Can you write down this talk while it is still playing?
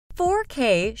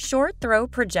4K short-throw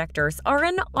projectors are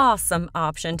an awesome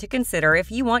option to consider if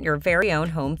you want your very own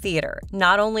home theater.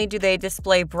 Not only do they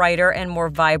display brighter and more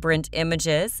vibrant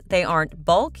images, they aren't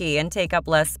bulky and take up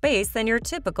less space than your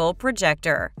typical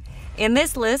projector. In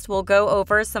this list, we'll go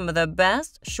over some of the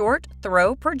best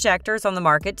short-throw projectors on the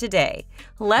market today.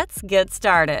 Let's get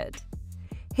started.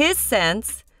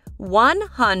 Hisense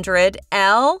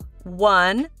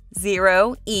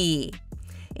 100L10E.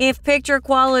 If picture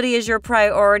quality is your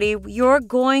priority, you're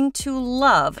going to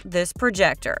love this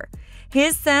projector.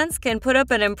 Hisense can put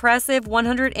up an impressive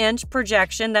 100-inch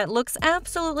projection that looks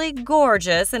absolutely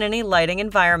gorgeous in any lighting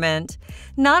environment.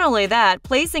 Not only that,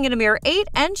 placing it a mere 8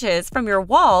 inches from your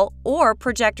wall or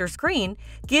projector screen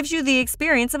gives you the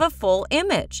experience of a full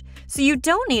image, so you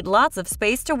don't need lots of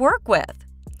space to work with.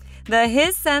 The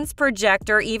Hisense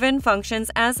projector even functions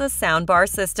as a soundbar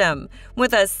system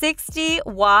with a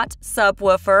 60-watt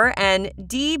subwoofer and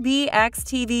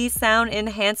DBX-TV sound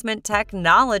enhancement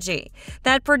technology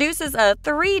that produces a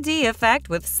 3D effect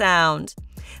with sound.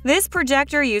 This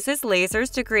projector uses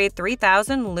lasers to create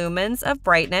 3,000 lumens of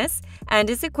brightness and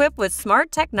is equipped with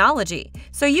smart technology,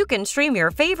 so you can stream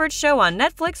your favorite show on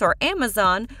Netflix or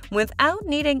Amazon without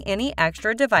needing any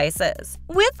extra devices.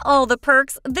 With all the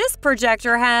perks this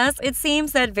projector has, it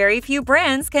seems that very few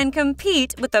brands can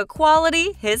compete with the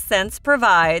quality Hisense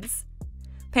provides.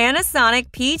 Panasonic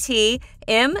PT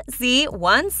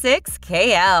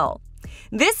MZ16KL.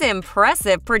 This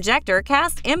impressive projector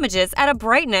casts images at a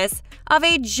brightness of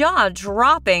a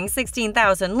jaw-dropping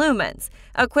 16,000 lumens,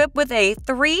 equipped with a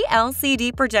 3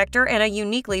 LCD projector and a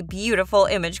uniquely beautiful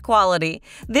image quality.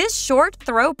 This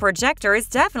short-throw projector is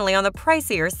definitely on the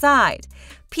pricier side.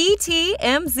 PT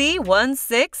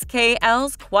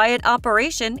MZ16KL's quiet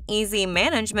operation, easy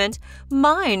management,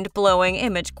 mind-blowing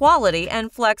image quality, and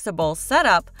flexible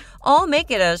setup all make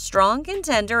it a strong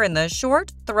contender in the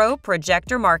short-throw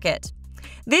projector market.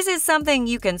 This is something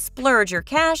you can splurge your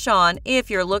cash on if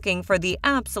you're looking for the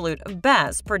absolute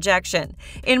best projection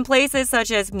in places such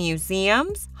as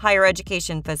museums, higher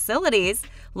education facilities,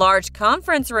 large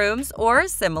conference rooms, or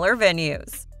similar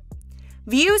venues.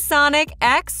 ViewSonic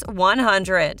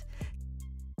X100.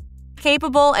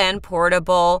 Capable and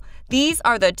portable. These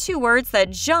are the two words that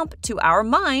jump to our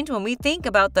mind when we think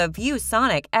about the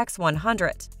ViewSonic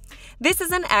X100. This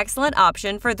is an excellent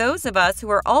option for those of us who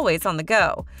are always on the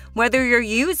go. Whether you're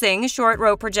using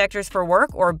short-row projectors for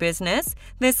work or business,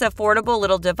 this affordable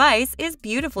little device is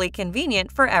beautifully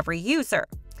convenient for every user.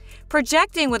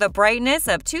 Projecting with a brightness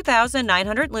of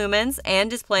 2,900 lumens and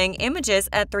displaying images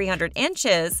at 300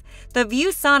 inches, the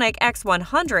ViewSonic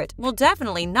X100 will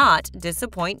definitely not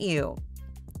disappoint you.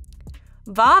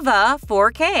 VAVA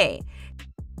 4K.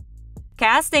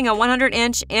 Casting a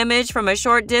 100-inch image from a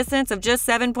short distance of just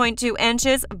 7.2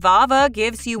 inches, VAVA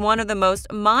gives you one of the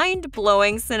most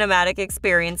mind-blowing cinematic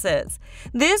experiences.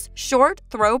 This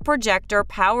short-throw projector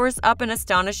powers up an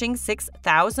astonishing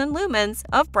 6,000 lumens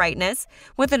of brightness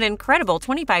with an incredible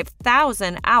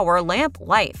 25,000-hour lamp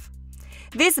life.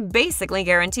 This basically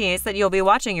guarantees that you'll be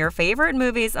watching your favorite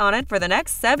movies on it for the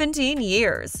next 17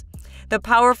 years. The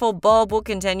powerful bulb will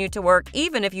continue to work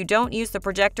even if you don't use the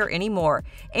projector anymore,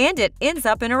 and it ends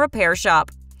up in a repair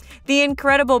shop. The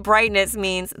incredible brightness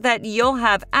means that you'll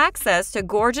have access to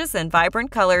gorgeous and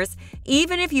vibrant colors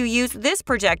even if you use this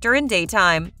projector in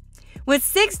daytime. With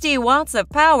 60 watts of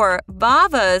power,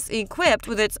 VAVA is equipped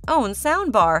with its own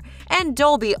soundbar and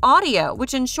Dolby Audio,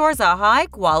 which ensures a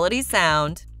high-quality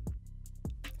sound.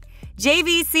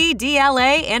 JVC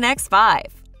DLA NX5.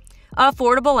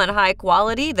 Affordable and high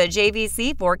quality, the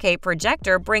JVC 4K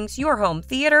projector brings your home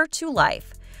theater to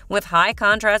life. With high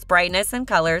contrast brightness and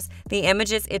colors, the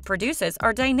images it produces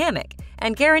are dynamic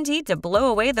and guaranteed to blow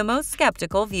away the most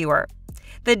skeptical viewer.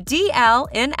 The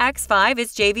DL-NX5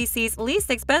 is JVC's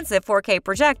least expensive 4K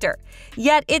projector,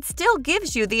 yet it still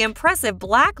gives you the impressive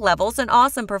black levels and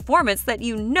awesome performance that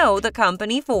you know the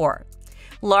company for.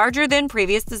 Larger than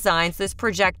previous designs, this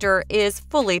projector is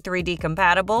fully 3D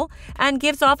compatible and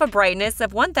gives off a brightness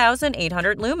of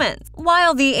 1,800 lumens.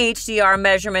 While the HDR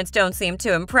measurements don't seem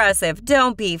too impressive,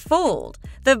 don't be fooled.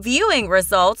 The viewing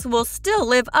results will still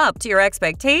live up to your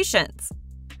expectations.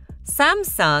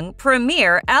 Samsung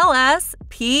Premier LS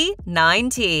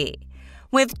P9T.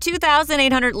 With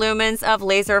 2,800 lumens of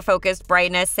laser-focused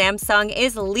brightness, Samsung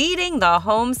is leading the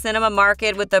home cinema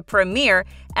market with the Premier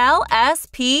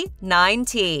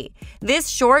LSP9T. This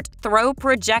short-throw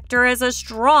projector has a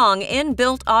strong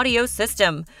inbuilt audio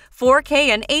system, 4K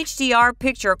and HDR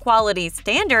picture quality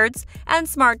standards, and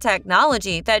smart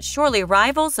technology that surely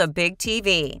rivals a big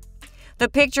TV. The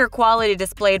picture quality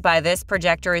displayed by this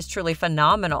projector is truly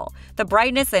phenomenal. The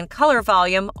brightness and color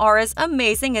volume are as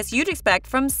amazing as you'd expect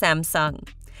from Samsung.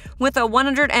 With a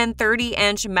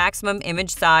 130-inch maximum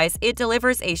image size, it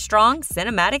delivers a strong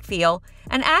cinematic feel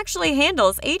and actually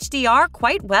handles HDR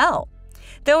quite well.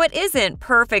 Though it isn't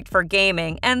perfect for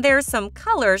gaming and there's some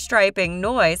color striping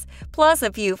noise, plus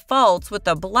a few faults with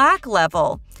the black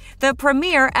level, the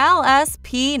Premier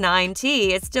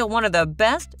LSP9T is still one of the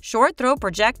best short-throw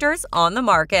projectors on the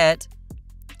market.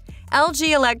 LG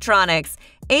Electronics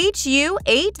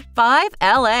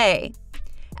HU85LA.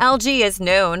 LG is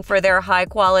known for their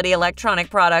high-quality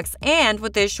electronic products, and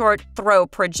with this short-throw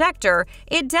projector,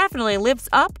 it definitely lives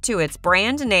up to its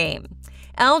brand name.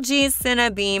 LG's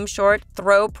Cinebeam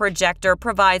short-throw projector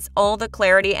provides all the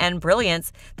clarity and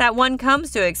brilliance that one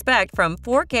comes to expect from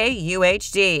 4K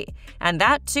UHD, and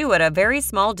that too at a very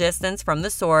small distance from the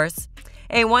source.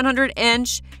 A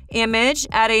 100-inch image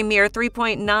at a mere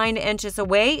 3.9 inches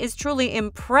away is truly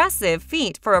impressive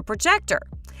feat for a projector.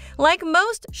 Like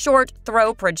most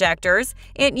short-throw projectors,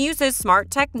 it uses smart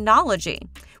technology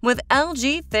with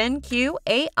LG ThinQ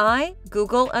AI,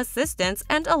 Google Assistant,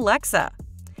 and Alexa.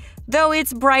 Though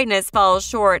its brightness falls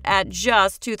short at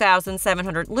just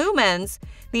 2,700 lumens,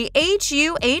 the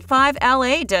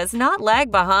HU85LA does not lag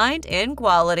behind in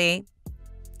quality.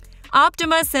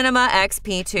 Optima Cinema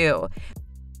XP2.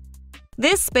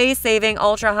 This space-saving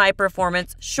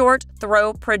ultra-high-performance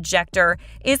short-throw projector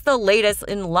is the latest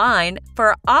in line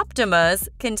for Optima's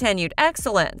continued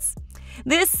excellence.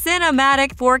 This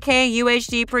cinematic 4K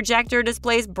UHD projector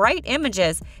displays bright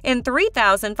images in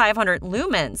 3,500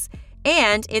 lumens,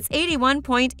 and its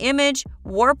 81-point image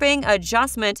warping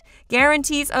adjustment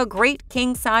guarantees a great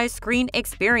king-size screen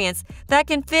experience that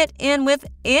can fit in with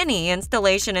any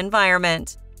installation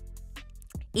environment.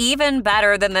 Even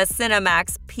better than the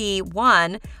Cinemax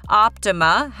P1,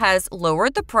 Optima has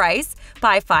lowered the price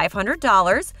by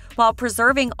 $500 while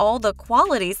preserving all the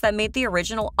qualities that made the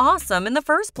original awesome in the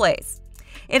first place.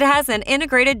 It has an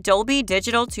integrated Dolby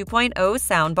Digital 2.0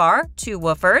 soundbar, 2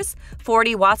 woofers,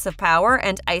 40 watts of power,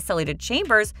 and isolated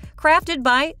chambers crafted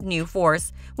by New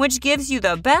Force, which gives you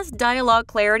the best dialogue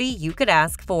clarity you could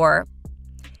ask for.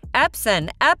 Epson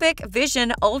Epic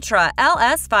Vision Ultra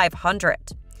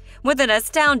LS500. With an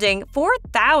astounding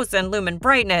 4,000 lumen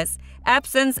brightness,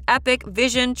 Epson's Epic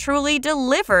Vision truly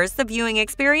delivers the viewing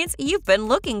experience you've been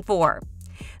looking for.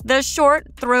 The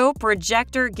short-throw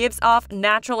projector gives off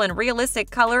natural and realistic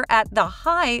color at the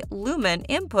high lumen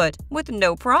input with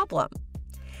no problem.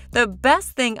 The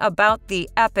best thing about the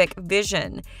Epic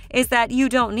Vision is that you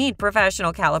don't need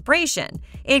professional calibration.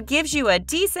 It gives you a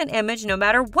decent image no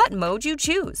matter what mode you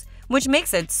choose, which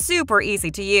makes it super easy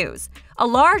to use. A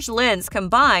large lens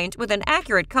combined with an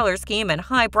accurate color scheme and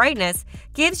high brightness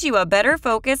gives you a better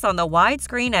focus on the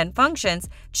widescreen and functions,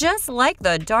 just like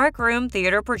the darkroom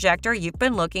theater projector you've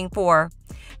been looking for.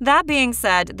 That being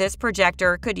said, this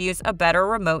projector could use a better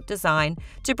remote design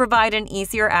to provide an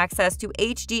easier access to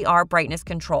HDR brightness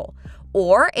control,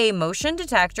 or a motion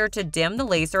detector to dim the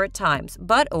laser at times,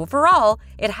 but overall,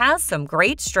 it has some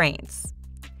great strengths.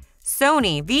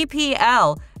 Sony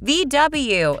VPL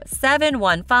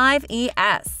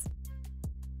VW715ES.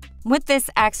 With this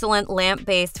excellent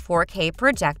lamp-based 4K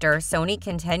projector, Sony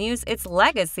continues its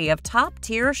legacy of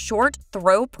top-tier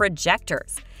short-throw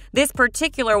projectors. This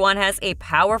particular one has a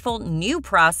powerful new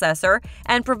processor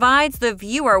and provides the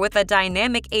viewer with a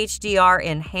dynamic HDR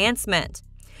enhancement.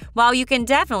 While you can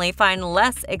definitely find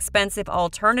less expensive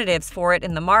alternatives for it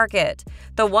in the market,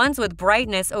 the ones with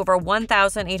brightness over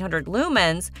 1,800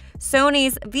 lumens,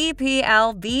 Sony's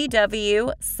VPL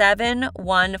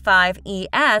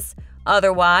VW715ES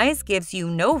otherwise gives you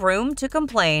no room to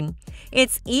complain.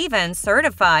 It's even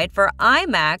certified for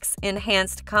IMAX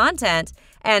enhanced content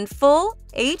and full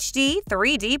HD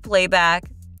 3D playback.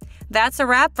 That's a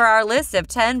wrap for our list of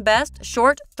 10 best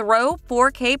short-throw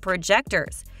 4K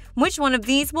projectors. Which one of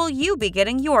these will you be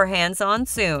getting your hands on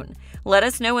soon? Let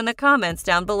us know in the comments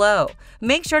down below.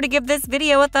 Make sure to give this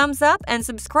video a thumbs up and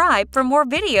subscribe for more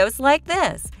videos like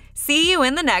this. See you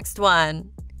in the next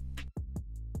one!